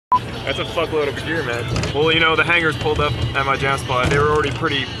That's a fuckload of gear, man. Well, you know, the hangers pulled up at my jam spot. They were already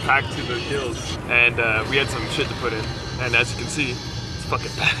pretty packed to the gills, and we had some shit to put in. And as you can see, it's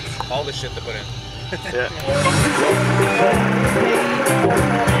fucking packed. All the shit to put in. Yeah.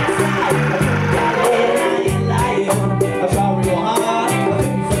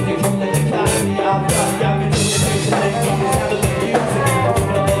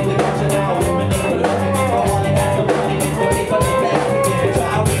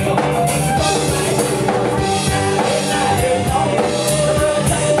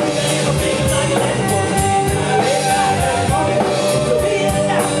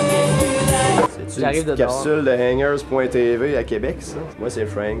 C'est une capsule de hangers.tv à Québec, ça. Moi, c'est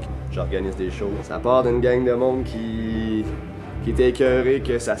Frank. J'organise des shows. Ça part d'une gang de monde qui était écœuré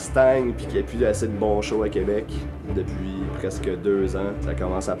que ça stagne puis qu'il n'y ait plus assez de bons shows à Québec. Depuis presque 2 ans, ça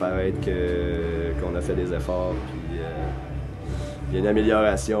commence à paraître qu'on a fait des efforts puis il y a une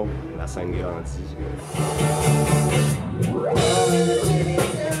amélioration. La scène grandit.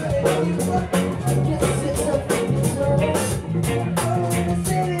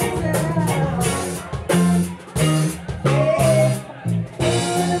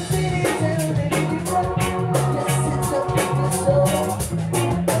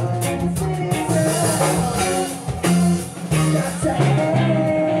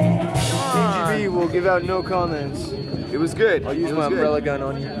 Give out no comments. It was good. I'll use my umbrella gun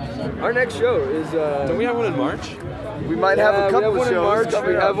on you. Our next show is. Don't we have one in March? We might have a couple we have one shows. in March.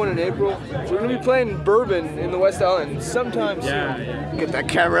 We have one in April. We're gonna be playing Bourbon in the West Island sometime soon. Yeah. Get that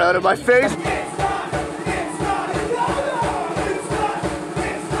camera out of my face.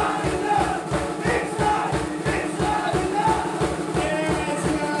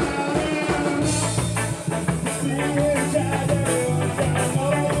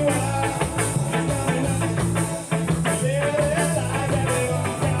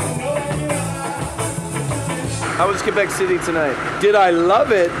 How was Quebec City tonight? Did I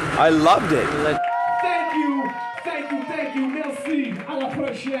love it? I loved it. Thank you, merci. À la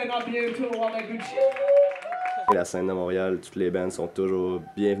prochaine, à bientôt, La scène de Montréal, toutes les bands sont toujours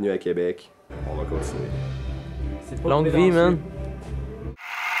bienvenues à Québec. On va continuer. Longue vie, man.